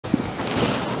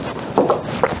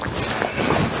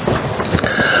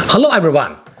Hello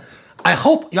everyone, I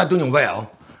hope you are doing well.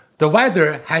 The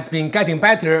weather has been getting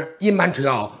better in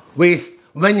Montreal with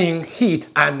waning heat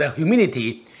and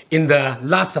humidity in the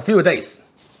last few days.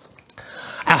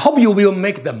 I hope you will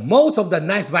make the most of the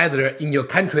nice weather in your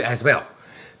country as well.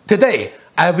 Today,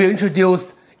 I will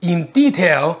introduce in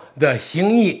detail the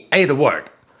Xingyi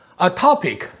 8-word, a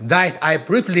topic that I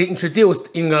briefly introduced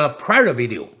in a prior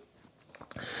video.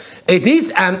 It is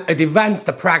an advanced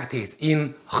practice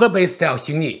in Hebei style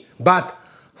Xingyi, but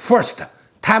first,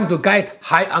 time to get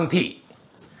high on tea.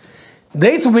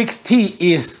 This week's tea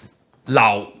is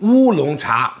Lao Wu Long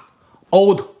Cha,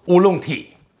 Old Oolong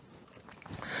tea.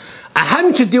 I have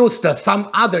introduced some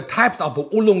other types of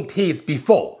oolong teas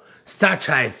before, such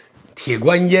as 铁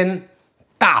观音,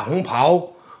 大红袍,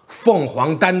 凤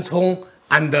凰单葱,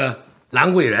 and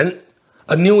兰桂人,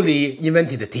 a newly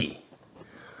invented tea.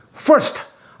 First,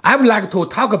 I would like to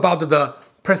talk about the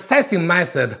processing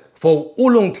method for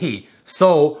oolong tea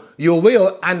so you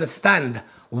will understand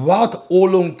what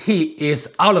oolong tea is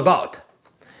all about.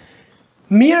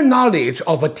 Mere knowledge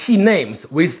of tea names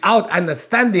without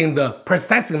understanding the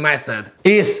processing method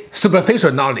is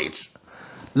superficial knowledge,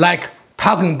 like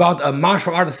talking about a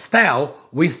martial arts style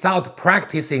without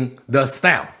practicing the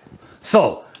style.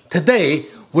 So, today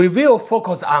we will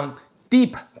focus on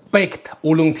deep-baked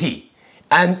oolong tea,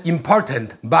 an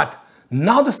important but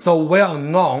not so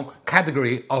well-known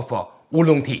category of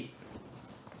oolong tea.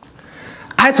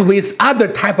 As with other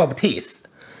types of teas,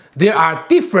 there are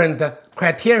different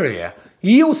criteria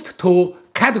used to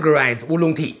categorize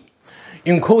oolong tea,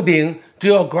 including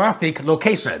geographic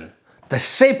location, the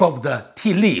shape of the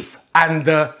tea leaf, and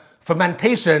the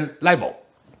fermentation level.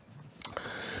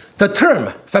 The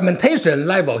term fermentation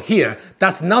level here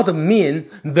does not mean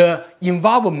the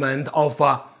involvement of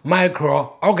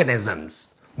microorganisms,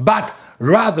 but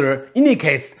rather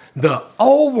indicates the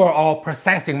overall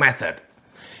processing method,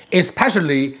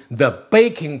 especially the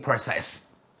baking process.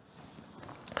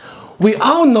 We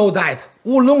all know that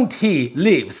oolong tea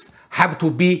leaves have to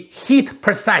be heat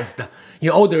processed in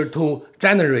order to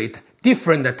generate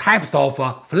different types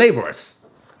of flavors.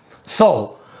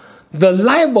 So, the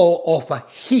level of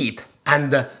heat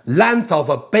and length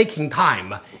of baking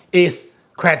time is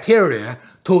criteria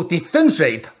to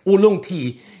differentiate oolong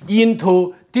tea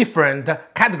into different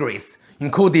categories,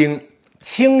 including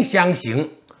清香型,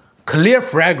 clear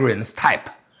fragrance type,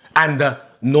 and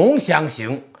浓香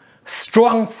型,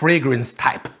 strong fragrance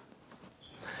type.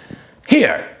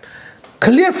 Here,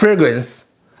 clear fragrance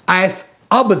as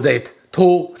opposite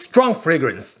to strong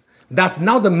fragrance does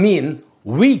not mean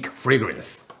weak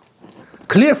fragrance.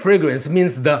 Clear fragrance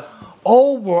means the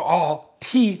overall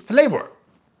tea flavor.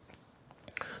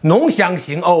 浓香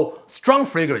型 or strong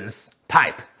fragrance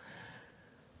type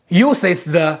uses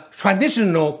the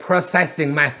traditional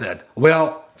processing method,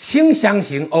 while 清香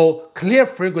型 or clear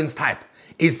fragrance type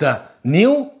is a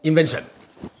new invention.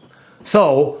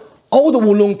 So, old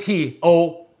oolong tea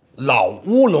or 老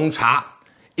乌龙茶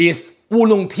is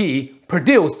oolong tea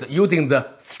produced using the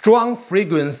strong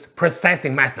fragrance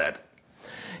processing method,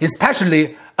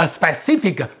 especially a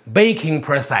specific baking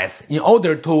process in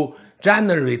order to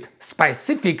generate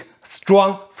specific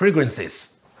strong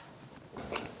fragrances.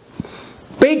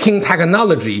 Baking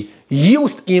technology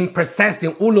used in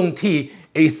processing oolong tea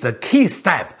is the key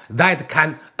step that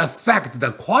can affect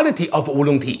the quality of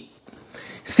oolong tea.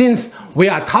 Since we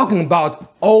are talking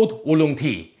about old oolong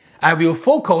tea, I will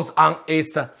focus on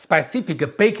its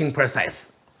specific baking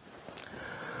process.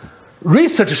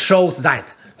 Research shows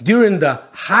that during the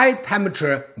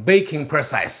high-temperature baking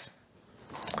process,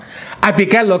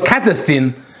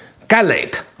 epigallocatechin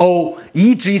gallate or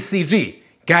EGCG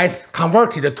gets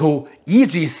converted to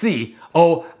EGC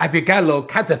or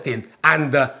epigallocatechin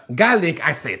and gallic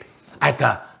acid at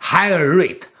a higher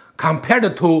rate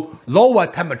compared to lower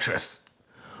temperatures,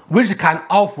 which can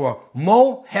offer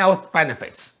more health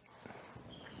benefits.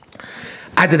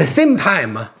 At the same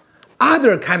time,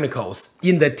 other chemicals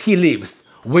in the tea leaves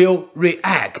will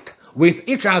react with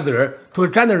each other to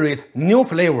generate new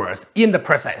flavors in the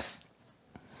process.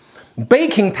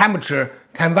 Baking temperature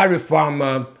can vary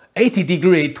from 80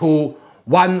 degrees to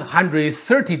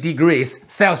 130 degrees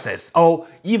Celsius or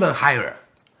even higher.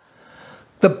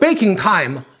 The baking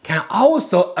time can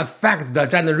also affect the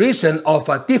generation of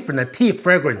different tea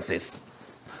fragrances.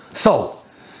 So,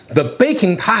 the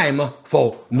baking time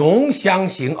for 浓香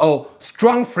型 or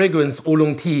strong fragrance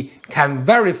oolong tea can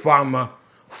vary from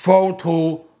 4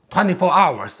 to 24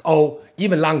 hours or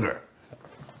even longer.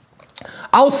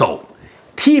 Also,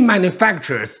 tea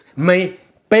manufacturers may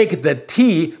bake the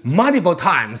tea multiple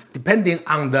times depending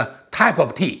on the type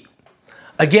of tea.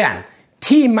 Again,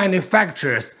 tea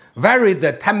manufacturers vary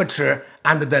the temperature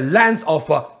and the length of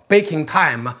baking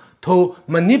time to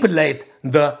manipulate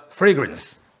the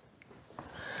fragrance.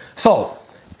 So,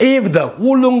 if the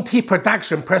oolong tea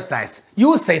production process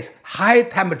uses high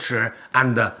temperature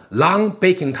and long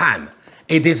baking time,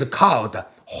 it is called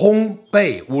Hong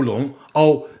Bei Oolong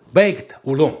or baked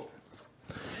oolong.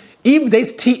 If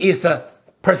this tea is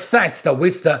processed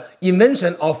with the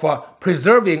invention of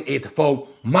preserving it for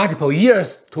multiple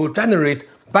years to generate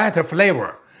better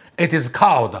flavor, it is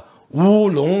called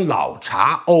Wu Long Lao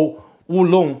Cha or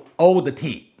Oolong Old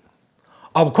Tea.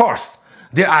 Of course,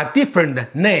 there are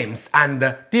different names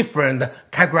and different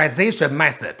categorization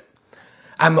methods.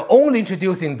 I'm only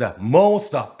introducing the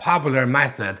most popular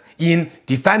method in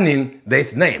defining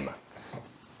this name.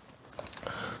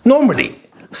 Normally,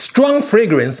 strong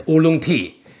fragrance oolong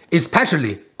tea,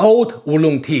 especially old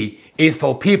oolong tea, is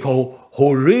for people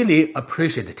who really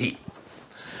appreciate tea.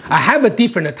 I have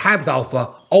different types of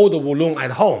old oolong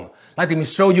at home. Let me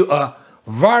show you a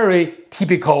very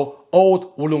typical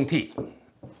old oolong tea.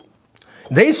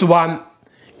 This one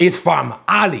is from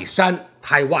Alishan,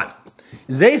 Taiwan.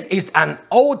 This is an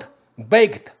old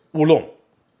baked oolong.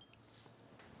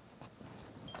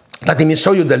 Let me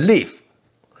show you the leaf.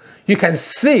 You can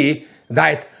see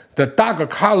that the darker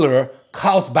color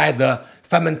caused by the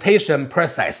fermentation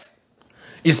process,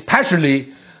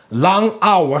 especially long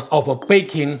hours of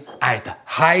baking at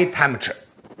high temperature.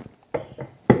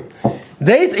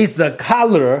 This is the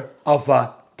color of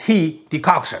a tea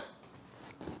decoction.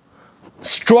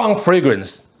 Strong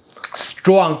fragrance,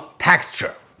 strong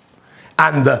texture,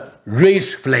 and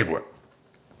rich flavor.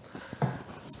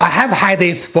 I have had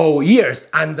this for years,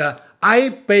 and I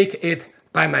bake it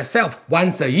by myself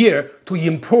once a year to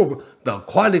improve the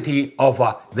quality of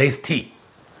this tea.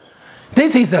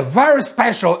 This is a very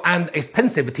special and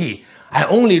expensive tea. I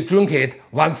only drink it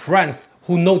with friends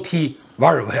who know tea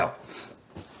very well.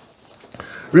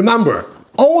 Remember,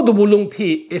 old oolong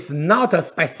tea is not a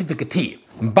specific tea,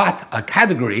 but a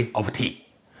category of tea.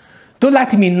 Do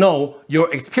let me know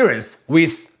your experience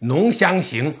with 浓香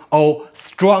型 or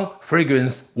strong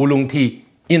fragrance oolong tea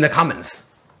in the comments.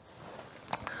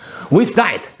 With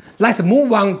that, let's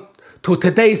move on to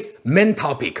today's main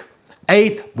topic,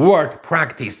 8-word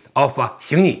practice of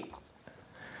Xingyi.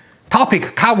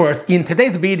 Topic covers in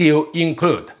today's video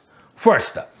include: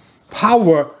 first,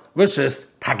 power versus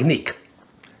technique.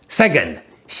 Second,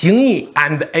 Xingyi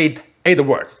and 8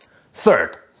 words.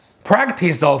 Third,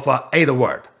 practice of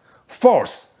 8-word.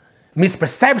 Fourth,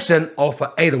 misperception of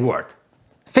 8-word.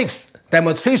 Fifth,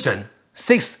 demonstration.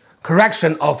 Sixth,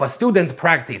 correction of a student's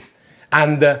practice.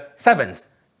 And seventh,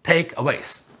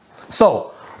 takeaways.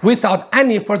 So, without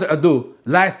any further ado,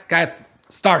 let's get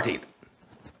started.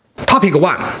 Topic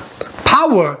 1.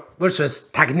 Power versus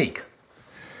technique.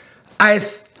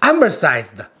 As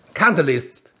emphasized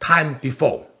countless times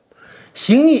before,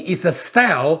 Xingyi is a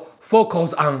style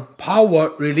focused on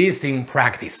power-releasing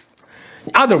practice.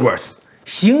 In other words,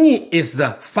 Xingyi is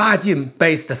the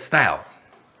Fajin-based style.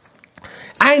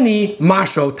 Any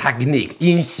martial technique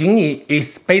in Xingyi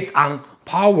is based on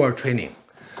power training.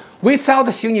 Without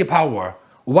Xingyi power,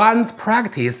 one's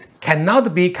practice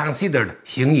cannot be considered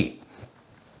Xingyi.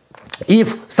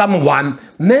 If someone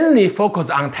mainly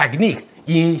focuses on technique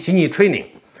in Xingyi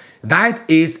training, that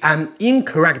is an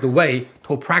incorrect way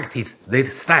to practice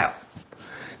this style.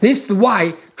 This is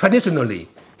why traditionally,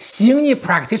 Xingyi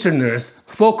practitioners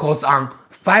focus on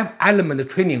 5-element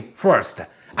training first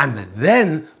and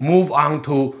then move on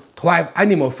to 12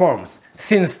 animal forms,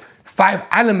 since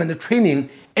 5-element training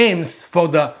aims for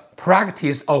the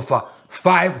practice of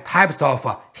 5 types of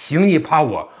Xingyi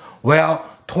power, while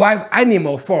 12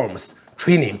 animal forms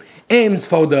training aims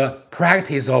for the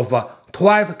practice of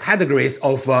 12 categories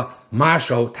of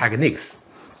martial techniques.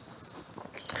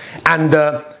 And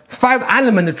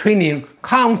 5-element training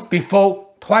comes before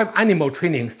 12 animal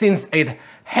training, since it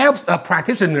helps a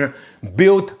practitioner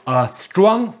build a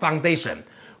strong foundation,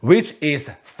 which is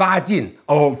Fajin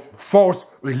or force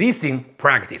releasing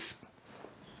practice.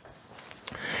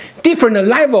 Different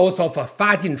levels of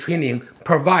Fajin training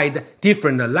provide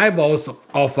different levels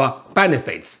of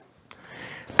benefits.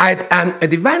 At an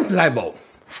advanced level,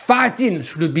 Fajin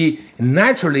should be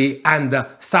naturally and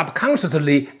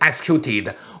subconsciously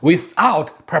executed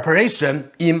without preparation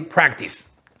in practice,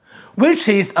 which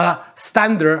is a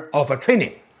standard of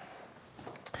training.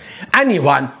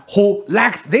 Anyone who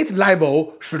lacks this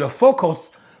level should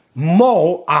focus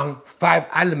more on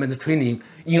 5-element training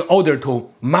in order to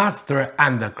master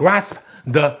and grasp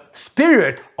the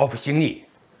spirit of Xingyi,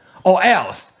 or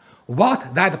else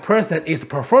what that person is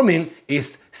performing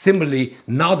is simply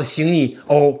not Xingyi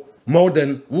or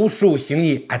modern Wushu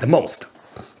Xingyi at most.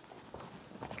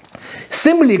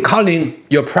 Simply calling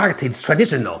your practice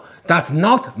traditional does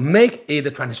not make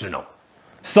it traditional.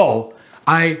 So,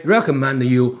 I recommend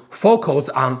you focus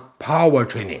on power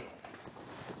training.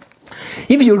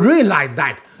 If you realize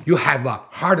that you have a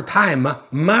hard time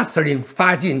mastering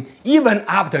Fajin even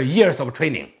after years of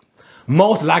training,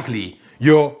 most likely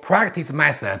your practice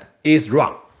method is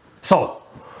wrong. So,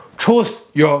 choose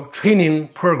your training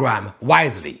program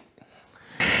wisely.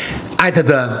 At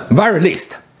the very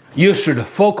least, you should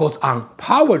focus on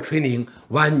power training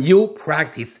when you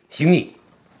practice Xingyi.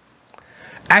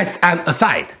 As an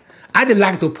aside, I'd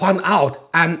like to point out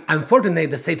an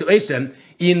unfortunate situation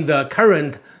in the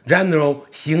current general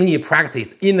Xingyi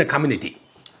practice in the community.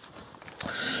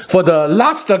 For the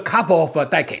last couple of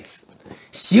decades,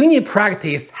 Xingyi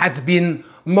practice has been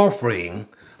morphing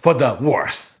for the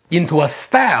worse into a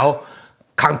style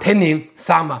containing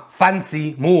some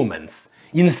fancy movements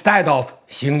instead of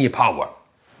Xingyi power.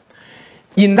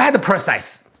 In that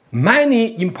process,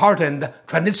 many important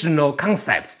traditional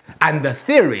concepts and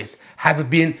theories have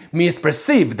been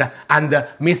misperceived and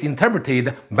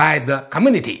misinterpreted by the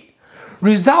community,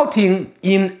 resulting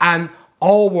in an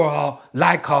overall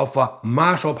lack of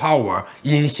martial power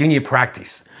in Xingyi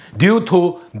practice due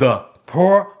to the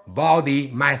poor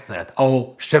body method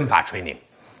of Shenfa training.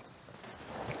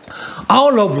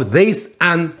 All of these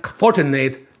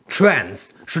unfortunate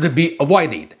trends should be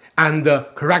avoided and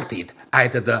corrected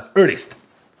at the earliest.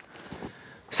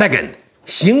 Second,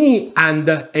 Xingyi and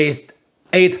its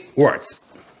 8 words.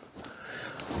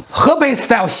 Hebei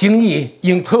style Xingyi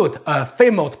include a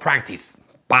famous practice,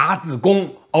 八字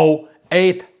功 or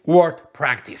 8-word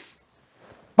practice.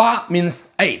 八 means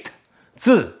 8,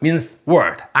 字 means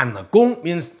word, and 功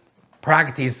means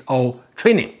practice or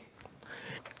training.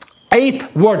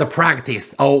 8-word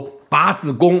practice or 八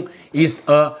字功 is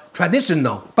a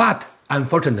traditional but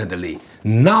unfortunately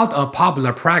not a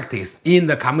popular practice in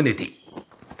the community.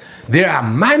 There are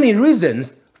many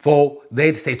reasons for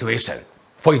this situation.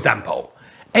 For example,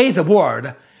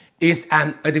 8-word is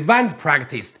an advanced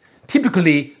practice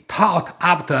typically taught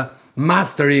after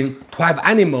mastering 12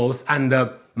 animals and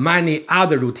many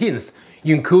other routines,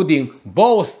 including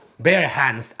both bare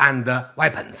hands and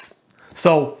weapons.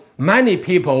 So many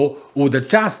people would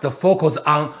just focus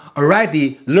on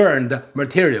already learned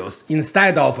materials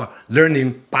instead of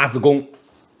learning 八字功.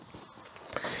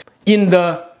 In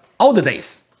the old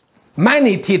days,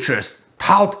 many teachers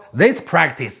taught this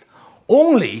practice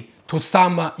only to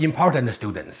some important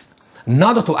students,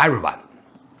 not to everyone.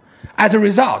 As a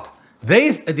result,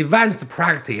 this advanced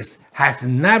practice has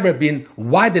never been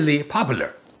widely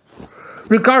popular.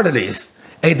 Regardless,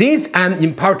 it is an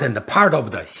important part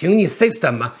of the Xingyi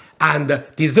system and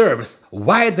deserves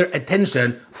wider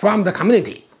attention from the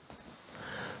community.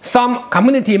 Some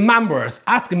community members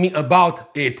asked me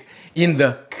about it in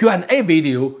the Q&A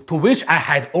video, to which I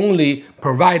had only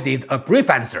provided a brief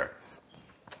answer.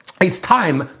 It's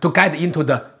time to get into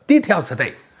the details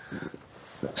today.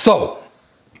 So,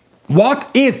 what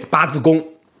is 八字功?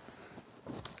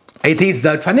 It is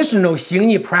the traditional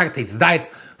Xingyi practice that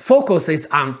focuses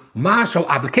on martial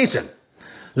application.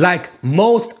 Like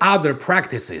most other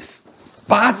practices,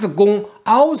 八字功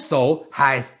also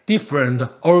has different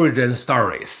origin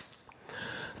stories.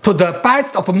 To the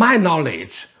best of my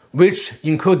knowledge, which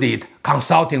included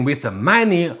consulting with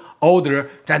many older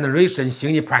generation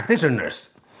Xingyi practitioners,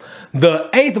 the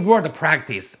 8-word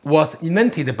practice was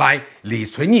invented by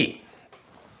Xingyi.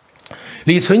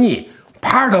 Xingyi,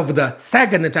 part of the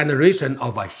second generation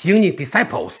of Xingyi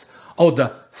disciples, or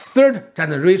the third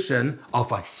generation of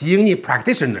Xingyi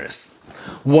practitioners,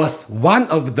 was one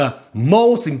of the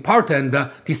most important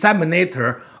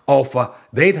disseminator of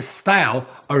this style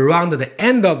around the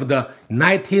end of the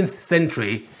 19th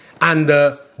century and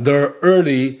the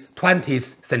early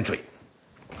 20th century.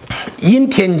 In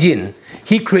Tianjin,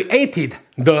 he created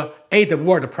the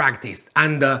 8-word practice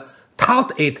and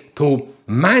taught it to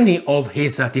many of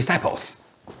his disciples.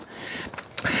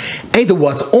 It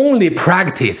was only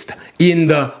practiced in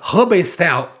the Hebei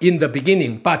style in the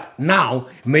beginning, but now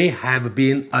may have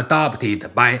been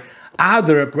adopted by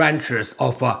other branches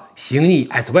of Xingyi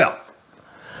as well.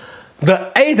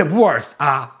 The 8 words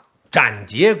are 斩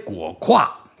节果胯,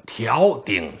 条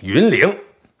顶云铃.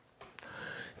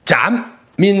 斩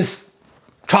means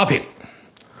chopping,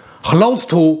 close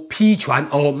to 劈拳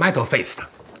or metal fist.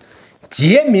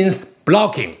 节 means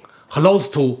blocking, close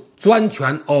to 钻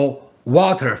拳 or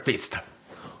water fist.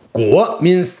 果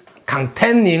means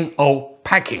containing or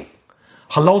packing,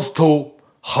 close to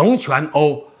横拳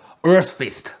or earth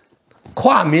fist.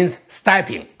 胯 means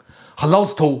stepping,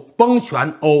 close to 崩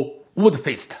拳 or wood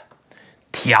fist.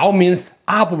 条 means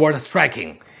upward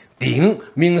striking. 顶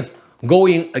means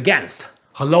going against,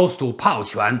 close to 炮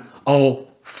拳 or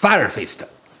fire fist.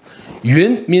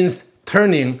 云 means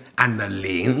turning and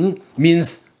领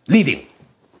means leading.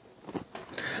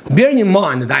 Bear in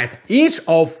mind that each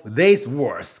of these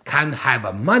words can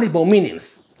have multiple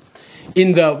meanings.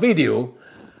 In the video,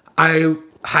 I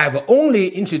have only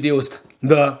introduced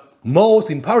the most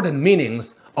important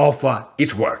meanings of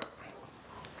each word.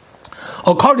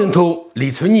 According to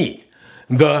Xingyi,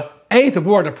 the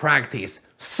 8-word practice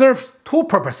serves two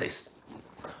purposes: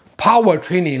 power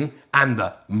training and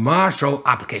martial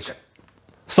application.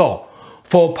 So,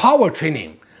 for power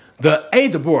training, the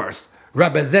 8 words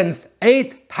represents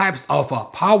 8 types of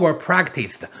power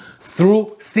practiced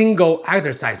through single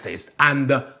exercises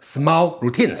and small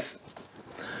routines.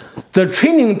 The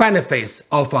training benefits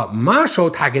of martial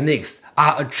techniques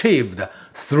are achieved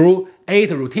through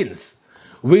 8 routines,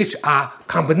 which are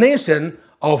combination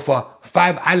of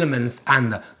 5 elements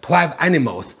and 12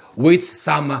 animals with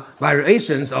some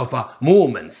variations of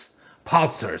movements,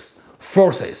 postures,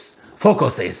 forces,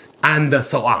 focuses, and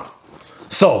so on.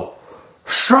 So,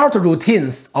 short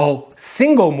routines or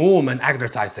single movement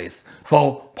exercises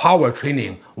for power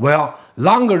training, while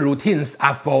longer routines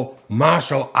are for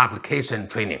martial application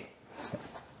training.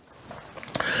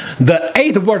 The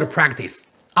 8-word practice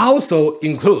also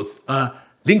includes a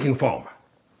linking form.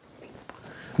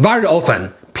 Very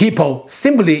often, people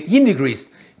simply integrate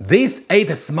these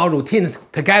 8 small routines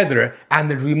together and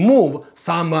remove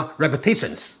some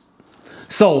repetitions.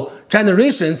 So,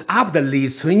 generations after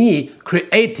Xingyi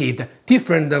created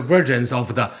different versions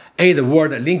of the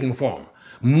 8-word linking form,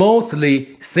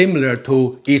 mostly similar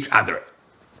to each other.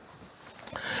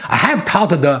 I have taught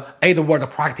the 8-word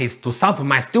practice to some of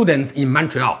my students in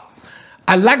Montreal.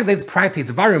 I like this practice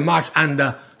very much,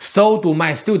 and so do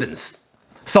my students.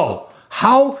 So,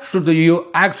 how should you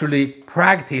actually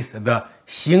practice the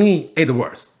Xingyi 8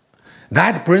 words?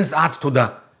 That brings us to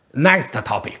the next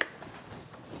topic.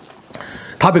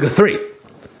 Topic 3.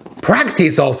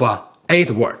 Practice of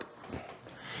 8 words.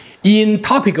 In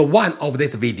topic 1 of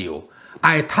this video,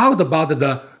 I talked about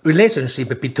the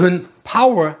relationship between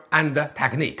power and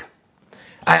technique.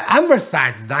 I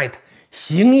emphasized that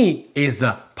Xingyi is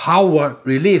a power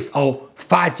release or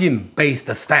发劲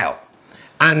based style,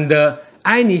 and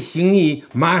any Xingyi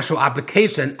martial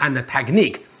application and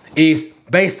technique is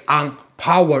based on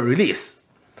power release.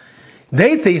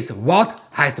 This is what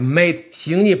has made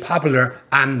Xingyi popular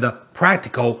and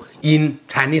practical in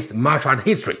Chinese martial art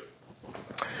history.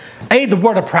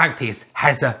 8-word practice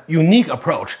has a unique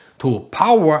approach to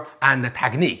power and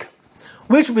technique,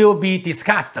 which will be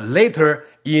discussed later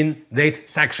in this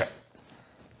section.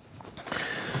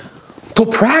 To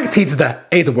practice the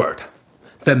 8-word,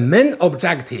 the main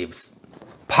objectives,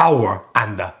 power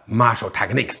and martial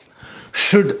techniques,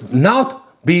 should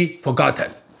not be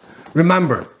forgotten.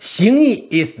 Remember, Xingyi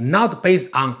is not based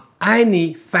on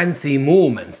any fancy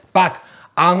movements, but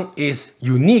on its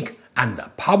unique and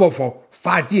powerful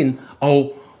发劲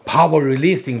or power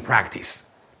releasing practice.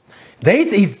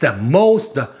 This is the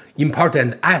most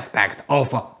important aspect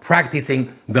of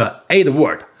practicing the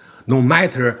 8-word, no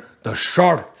matter the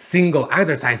short single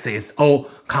exercises or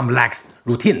complex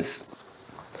routines.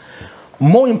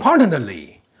 More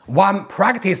importantly, when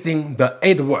practicing the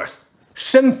 8 words,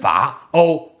 身法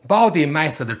or body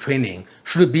method training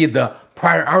should be the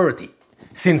priority,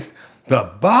 since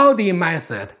the body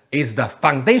method is the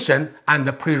foundation and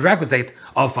the prerequisite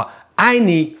of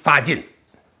any 发劲.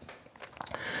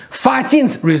 发劲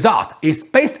's result is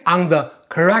based on the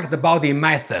correct body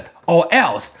method, or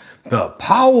else the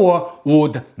power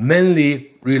would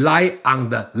mainly rely on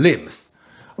the limbs,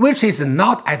 which is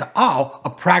not at all a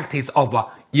practice of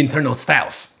internal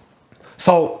styles.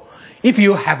 So, if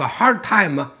you have a hard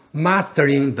time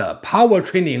mastering the power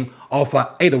training of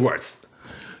 8 words,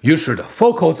 you should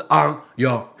focus on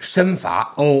your 身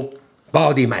法 or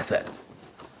body method.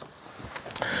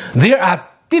 There are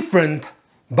different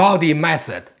body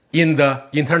methods in the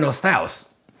internal styles,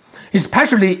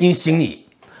 especially in Xingyi.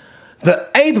 The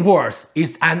 8 words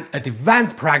is an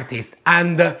advanced practice,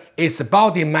 and its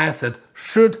body method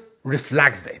should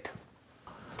reflect it.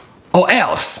 Or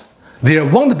else, there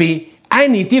won't be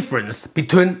any difference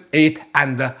between it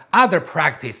and other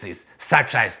practices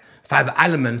such as 5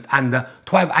 elements and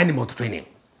 12 animal training.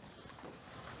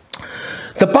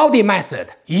 The body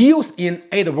method used in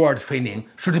 8-word training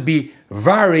should be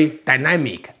very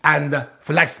dynamic and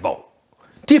flexible,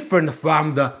 different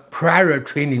from the prior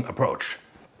training approach.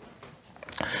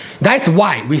 That's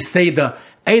why we say the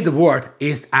 8-word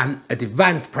is an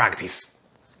advanced practice.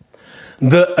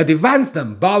 The advanced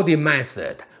body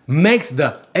method makes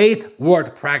the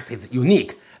 8-word practice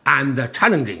unique and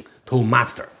challenging to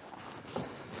master.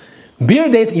 Bear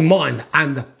this in mind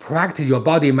and practice your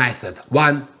body method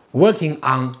when working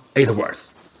on 8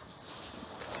 words.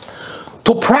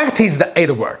 To practice the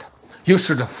 8 word, you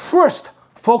should first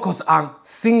focus on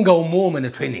single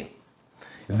movement training.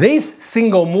 These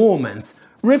single movements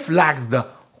reflect the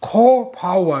core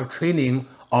power training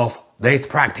of this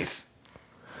practice.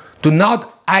 Do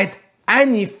not add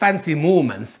any fancy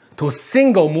movements to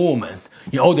single movements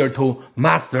in order to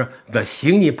master the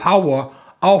Xingyi power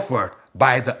offered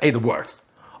by the 8 words,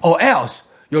 or else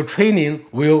your training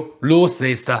will lose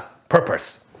its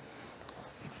purpose.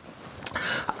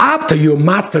 After you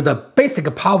master the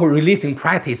basic power releasing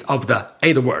practice of the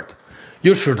 8 word,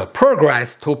 you should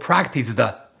progress to practice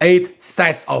the 8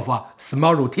 sets of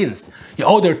small routines in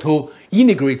order to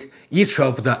integrate each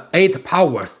of the 8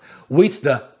 powers with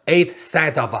the 8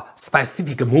 set of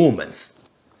specific movements.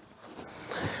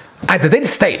 At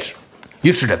this stage,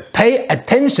 you should pay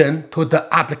attention to the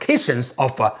applications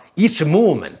of each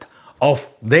movement of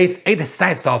these 8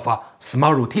 sets of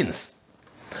small routines.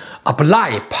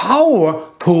 Apply power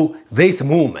to these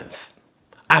movements,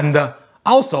 and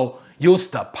also use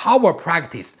the power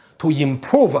practice to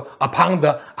improve upon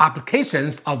the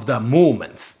applications of the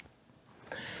movements.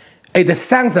 It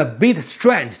sounds a bit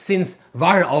strange since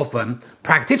very often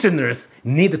practitioners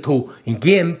need to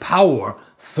gain power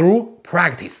through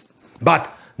practice,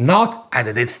 but not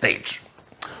at this stage,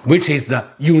 which is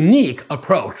a unique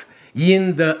approach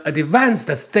in the advanced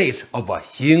stage of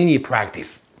Xingyi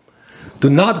practice.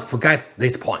 Do not forget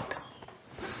this point.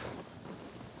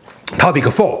 Topic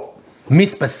 4.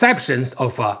 Misperceptions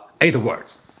of 8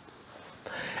 words.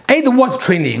 8 words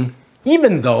training,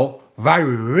 even though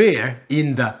very rare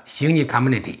in the Xingyi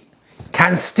community,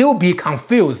 can still be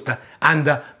confused and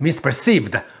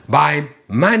misperceived by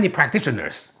many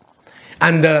practitioners.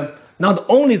 And not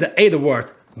only the 8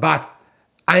 words, but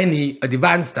any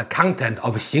advanced content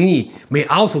of Xingyi may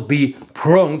also be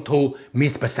prone to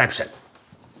misperception.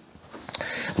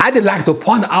 I'd like to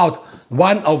point out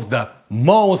one of the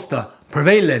most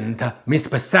prevalent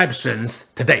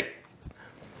misperceptions today.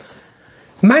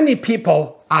 Many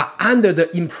people are under the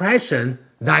impression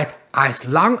that as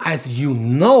long as you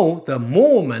know the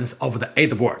movements of the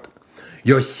 8 word,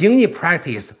 your Xingyi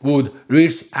practice would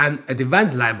reach an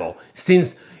advanced level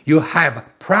since you have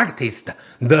practiced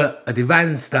the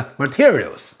advanced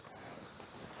materials.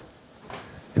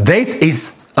 This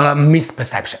is a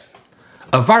misperception,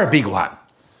 a very big one.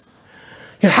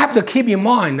 You have to keep in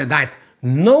mind that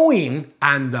knowing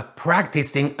and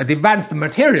practicing advanced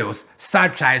materials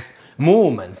such as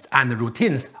movements and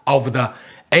routines of the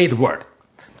 8 word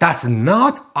does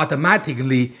not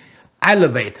automatically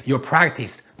elevate your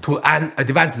practice to an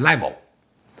advanced level.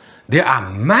 There are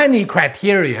many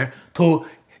criteria to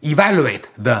evaluate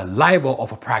the level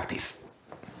of practice.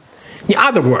 In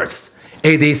other words,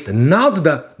 it is not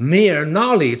the mere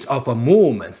knowledge of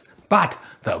movements, but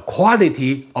the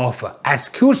quality of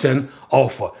execution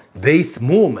of these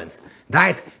movements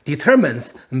that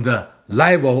determines the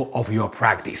level of your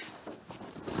practice.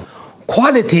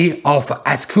 Quality of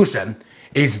execution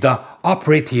is the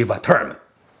operative term.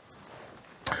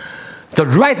 The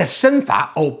right Shenfa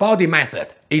or body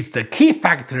method is the key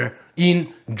factor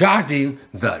in judging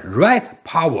the right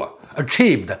power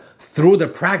achieved through the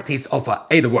practice of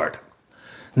 8 word,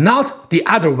 not the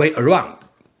other way around.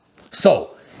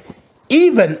 So,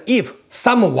 even if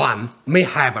someone may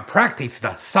have practiced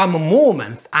some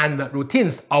movements and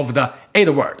routines of the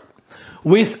 8 word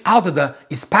without the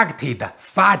expected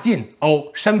Fajin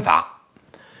or Shenfa,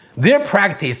 their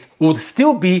practice would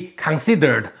still be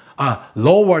considered a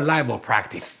lower level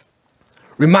practice.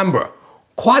 Remember,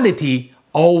 quality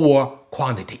over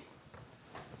quantity.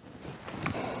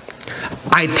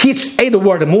 I teach 8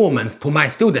 word movements to my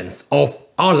students of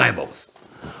all levels,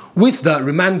 with the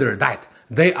reminder that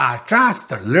they are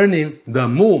just learning the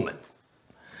movements.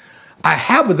 I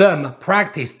help them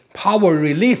practice power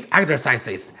release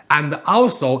exercises and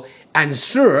also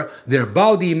ensure their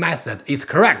body method is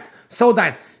correct so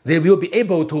that they will be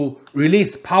able to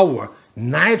release power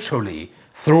naturally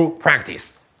through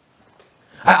practice.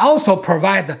 I also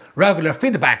provide regular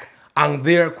feedback on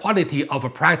their quality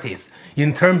of practice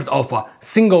in terms of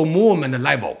single movement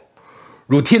level,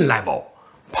 routine level,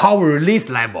 power release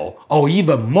level, or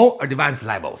even more advanced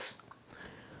levels.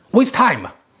 With time,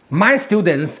 my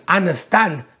students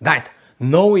understand that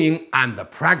knowing and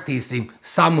practicing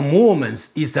some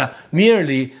movements is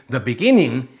merely the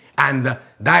beginning and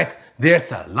that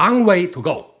there's a long way to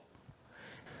go.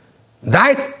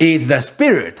 That is the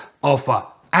spirit of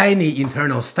any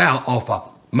internal style of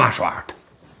martial art.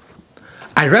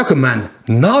 I recommend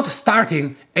not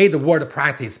starting 8 word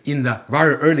practice in the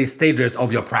very early stages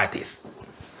of your practice.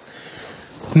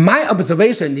 My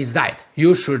observation is that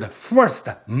you should first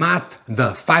master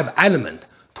the 5 elements,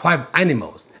 12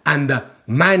 animals, and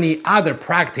many other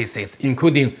practices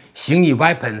including Xingyi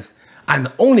weapons,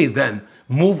 and only then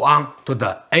move on to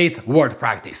the 8-word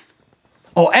practice.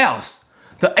 Or else,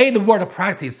 the 8-word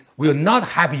practice will not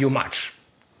help you much.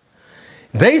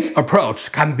 This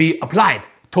approach can be applied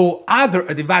to other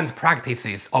advanced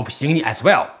practices of Xingyi as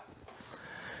well.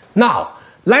 Now,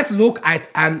 let's look at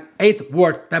an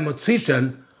 8-word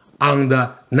demonstration on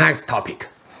the next topic.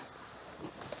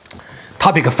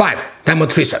 Topic 5,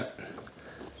 demonstration.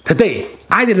 Today,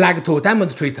 I'd like to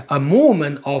demonstrate a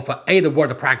movement of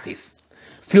 8-word practice.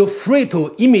 Feel free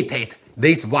to imitate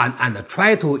this one and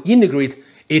try to integrate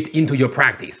it into your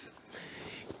practice.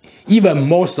 Even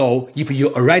more so if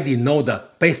you already know the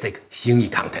basic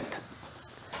Xingyi content.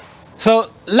 So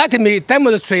let me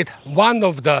demonstrate one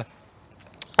of the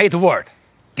 8 words,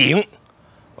 顶.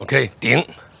 Okay, 顶.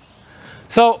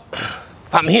 So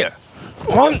from here,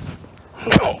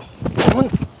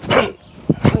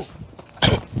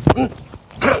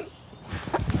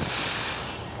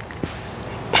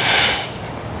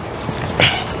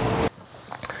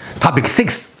 Topic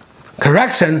 6,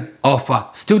 correction of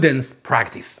students'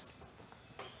 practice.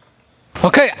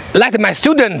 Okay, let my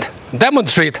student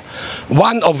demonstrate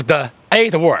one of the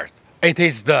 8 words. It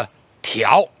is the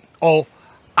挑 or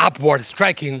upward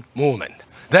striking movement.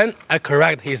 Then I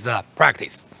correct his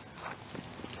practice.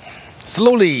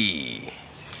 Slowly.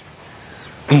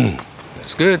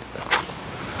 That's good.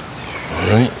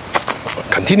 Alright,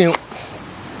 continue.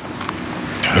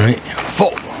 Alright,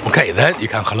 4. Okay, then you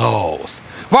can close.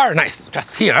 Very nice.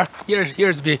 Just here.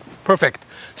 Here's be perfect.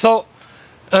 So,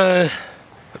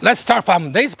 let's start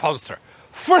from this posture.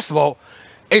 First of all,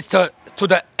 it's to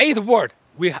the 8 word.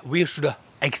 We should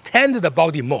extend the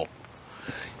body more.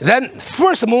 Then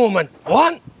first movement,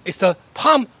 1 is the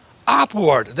palm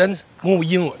upward, then move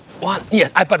inward. 1,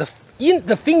 yes, but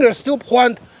the fingers still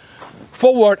point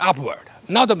forward, upward.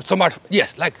 Not so much,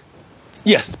 yes, like,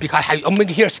 yes, because I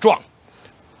make it here strong.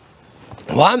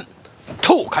 1,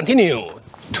 2, continue.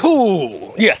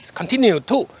 2, yes, continue,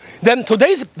 2. Then to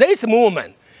this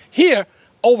movement, here,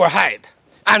 overhead,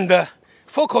 and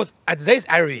focus at this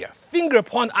area. Finger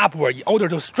point upward in order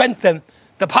to strengthen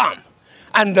the palm.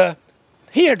 And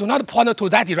here, do not point to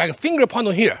that direction, finger point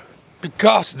to here.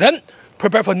 Because then,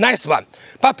 prepare for next one.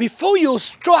 But before you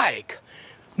strike,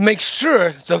 make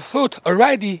sure the foot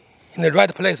already in the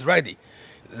right place, ready.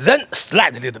 Then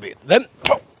slide a little bit, then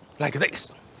like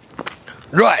this.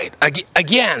 Right,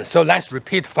 again, so let's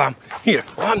repeat from here.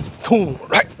 1, 2,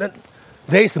 right, then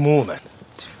this movement.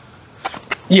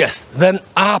 Yes, then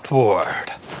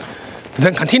upward.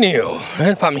 Then continue,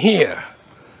 and from here,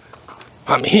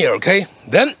 okay?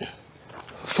 Then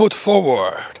foot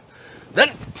forward, then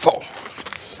fall.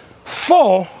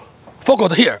 Fall,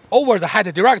 focus here, over the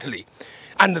head directly,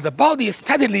 and the body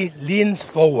steadily leans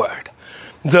forward.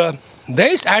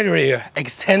 This area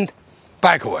extend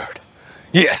backward.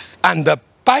 Yes, and the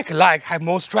back leg have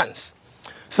more strength.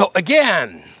 So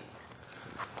again,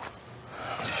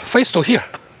 face to here.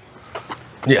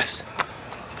 Yes.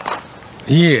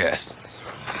 Yes.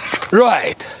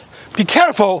 Right. Be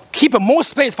careful, keep more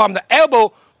space from the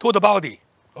elbow to the body.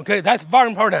 Okay, that's very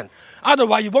important.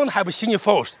 Otherwise, you won't have a Xingyi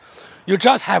force. You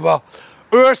just have a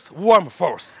earthworm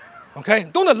force. Okay,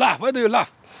 don't laugh. Why do you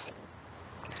laugh?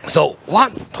 So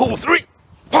 1, 2, 3,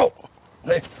 4.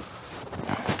 Okay.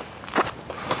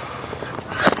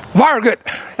 Very good.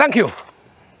 Thank you.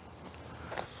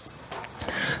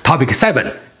 Topic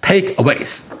 7,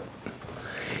 takeaways.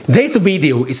 This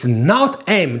video is not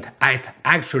aimed at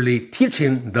actually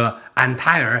teaching the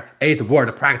entire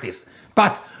 8-word practice,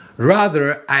 but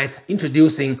rather at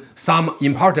introducing some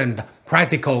important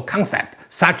practical concepts,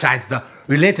 such as the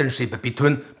relationship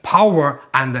between power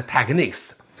and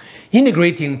techniques,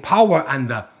 integrating power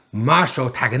and martial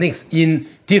techniques in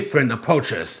different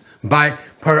approaches by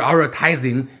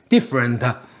prioritizing different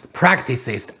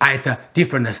practices at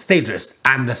different stages,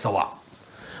 and so on.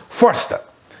 First,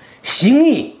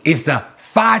 Xingyi is a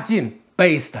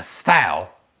Fajin-based style.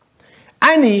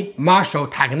 Any martial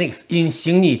techniques in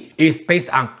Xingyi is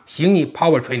based on Xingyi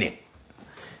power training.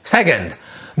 Second,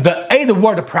 the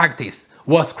 8-word practice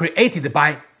was created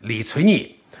by Li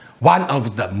Cunyi, one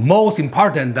of the most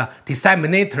important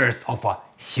disseminators of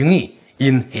Xingyi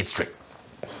in history.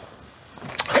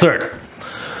 Third,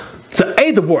 the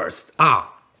 8 words are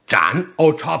斩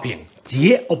or chopping,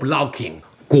 截 or blocking,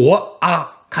 裹 are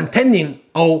containing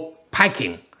or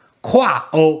packing, 跨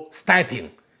or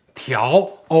stepping,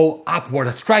 挑 or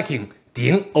upward striking,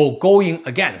 顶 or going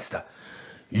against,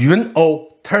 云 or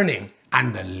turning,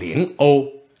 and 领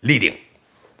or leading.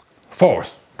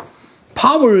 Fourth,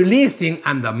 Power releasing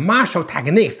and the martial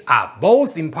techniques are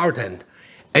both important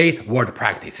 8-word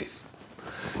practices.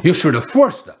 You should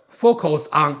first focus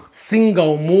on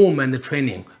single movement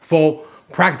training for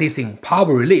practicing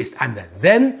power release and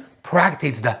then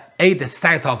practice the 8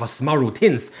 sets of small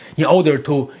routines in order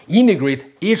to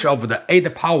integrate each of the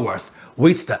 8 powers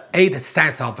with the 8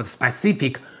 sets of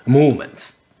specific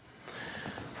movements.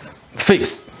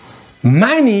 Fifth,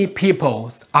 many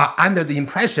people are under the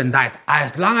impression that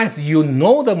as long as you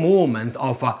know the movements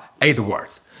of 8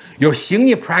 words, your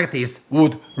Xingyi practice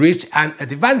would reach an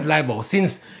advanced level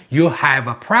since you have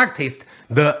practiced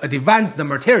the advanced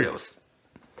materials.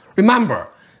 Remember,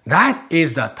 that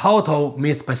is a total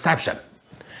misperception.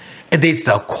 It is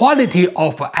the quality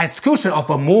of execution of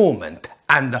a movement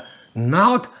and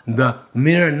not the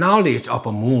mere knowledge of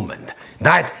a movement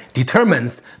that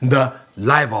determines the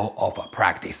level of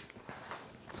practice.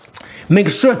 Make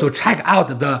sure to check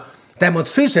out the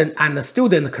demonstration and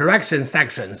student correction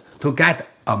sections to get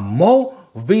a more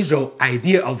visual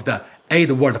idea of the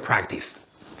 8-word practice.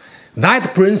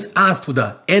 That brings us to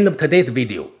the end of today's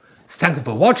video. Thank you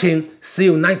for watching, see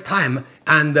you next time,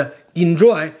 and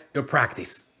enjoy your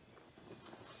practice.